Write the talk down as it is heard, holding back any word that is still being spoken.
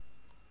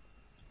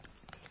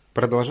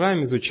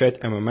Продолжаем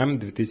изучать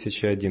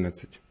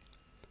МММ-2011.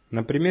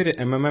 На примере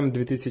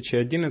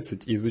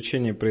МММ-2011 и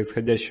изучения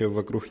происходящего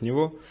вокруг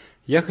него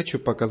я хочу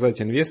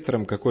показать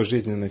инвесторам, какой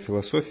жизненной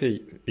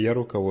философией я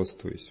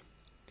руководствуюсь.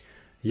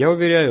 Я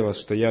уверяю вас,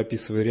 что я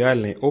описываю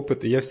реальный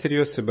опыт, и я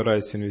всерьез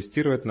собираюсь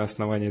инвестировать на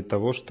основании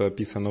того, что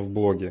описано в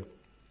блоге.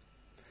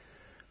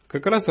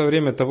 Как раз во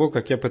время того,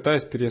 как я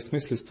пытаюсь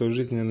переосмыслить свой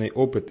жизненный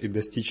опыт и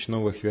достичь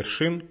новых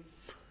вершин,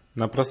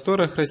 на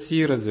просторах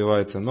России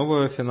развивается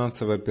новая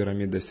финансовая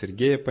пирамида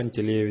Сергея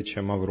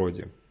Пантелеевича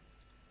Мавроди.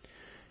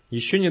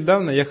 Еще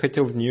недавно я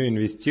хотел в нее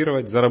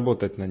инвестировать,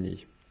 заработать на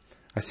ней.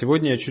 А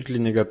сегодня я чуть ли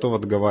не готов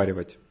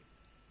отговаривать.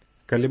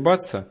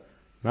 Колебаться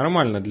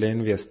нормально для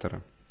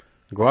инвестора.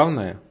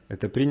 Главное –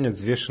 это принять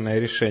взвешенное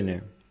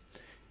решение.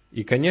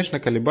 И, конечно,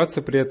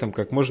 колебаться при этом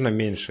как можно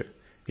меньше.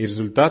 И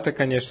результата,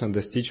 конечно,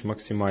 достичь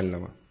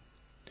максимального.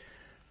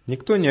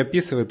 Никто не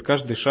описывает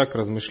каждый шаг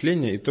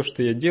размышления, и то,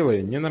 что я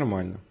делаю,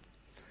 ненормально.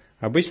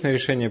 Обычно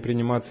решения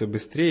принимаются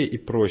быстрее и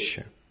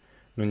проще.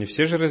 Но не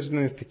все же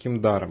рождены с таким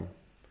даром.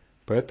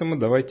 Поэтому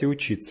давайте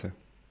учиться.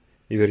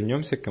 И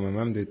вернемся к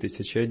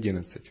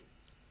МММ-2011.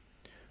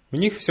 У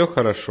них все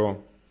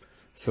хорошо.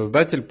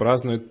 Создатель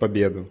празднует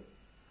победу.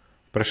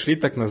 Прошли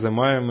так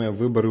называемые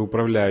выборы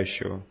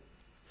управляющего.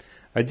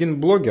 Один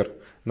блогер,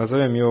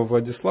 назовем его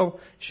Владислав,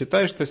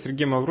 считает, что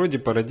Сергей Мавроди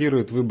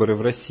пародирует выборы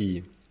в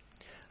России.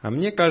 А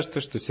мне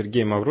кажется, что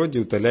Сергей Мавроди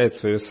утоляет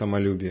свое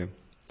самолюбие.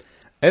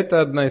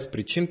 Это одна из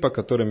причин, по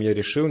которым я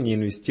решил не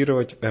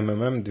инвестировать в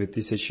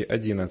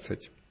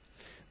МММ-2011.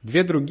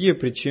 Две другие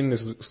причины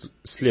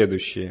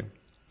следующие.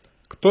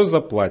 Кто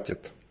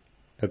заплатит?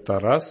 Это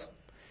раз.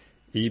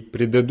 И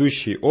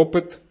предыдущий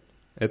опыт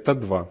 – это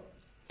два.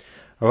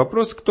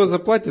 Вопрос, кто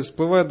заплатит,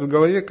 всплывает в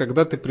голове,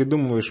 когда ты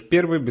придумываешь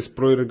первый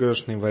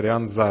беспроигрышный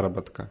вариант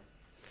заработка.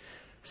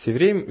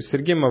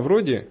 Сергей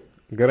Мавроди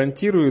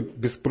гарантирует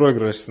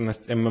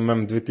беспроигрышность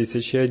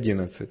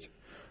МММ-2011.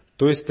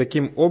 То есть,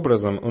 таким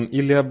образом он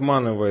или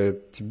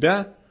обманывает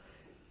тебя,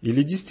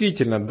 или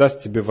действительно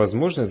даст тебе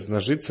возможность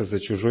нажиться за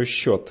чужой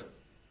счет.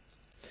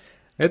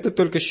 Это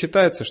только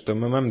считается, что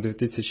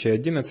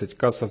МММ-2011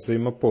 касса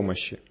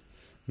взаимопомощи.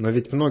 Но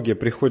ведь многие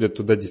приходят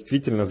туда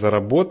действительно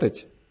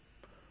заработать.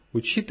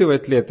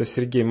 Учитывает ли это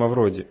Сергей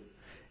Мавроди?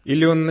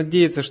 Или он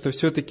надеется, что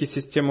все-таки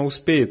система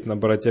успеет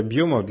набрать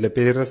объемов для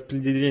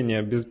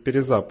перераспределения без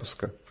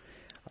перезапуска?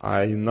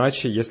 А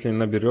иначе, если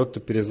наберет,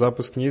 то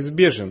перезапуск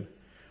неизбежен.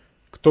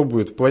 Кто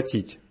будет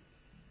платить?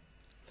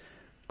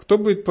 Кто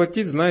будет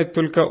платить, знает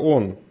только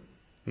он.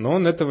 Но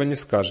он этого не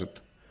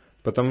скажет.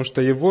 Потому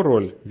что его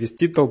роль –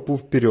 вести толпу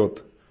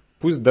вперед,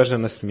 пусть даже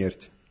на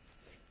смерть.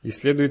 И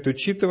следует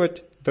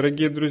учитывать,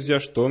 дорогие друзья,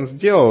 что он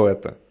сделал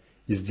это.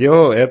 И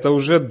сделал это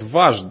уже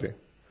дважды.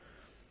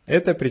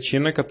 Это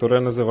причина, которая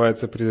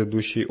называется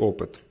предыдущий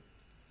опыт.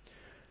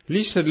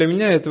 Лично для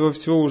меня этого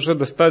всего уже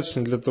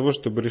достаточно для того,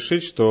 чтобы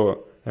решить,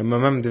 что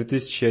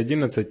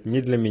МММ-2011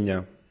 не для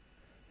меня.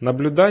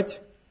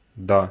 Наблюдать?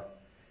 Да.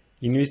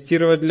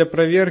 Инвестировать для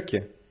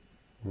проверки?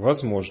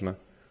 Возможно.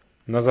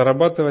 Но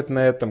зарабатывать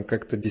на этом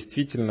как-то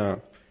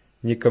действительно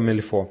не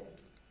камильфо.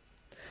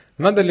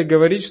 Надо ли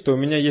говорить, что у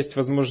меня есть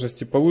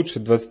возможности получше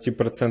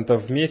 20%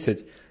 в месяц,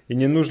 и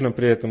не нужно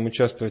при этом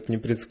участвовать в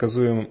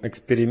непредсказуемом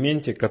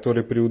эксперименте,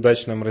 который при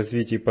удачном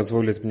развитии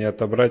позволит мне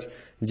отобрать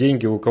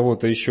деньги у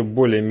кого-то еще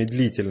более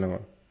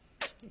медлительного?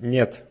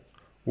 Нет,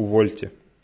 увольте.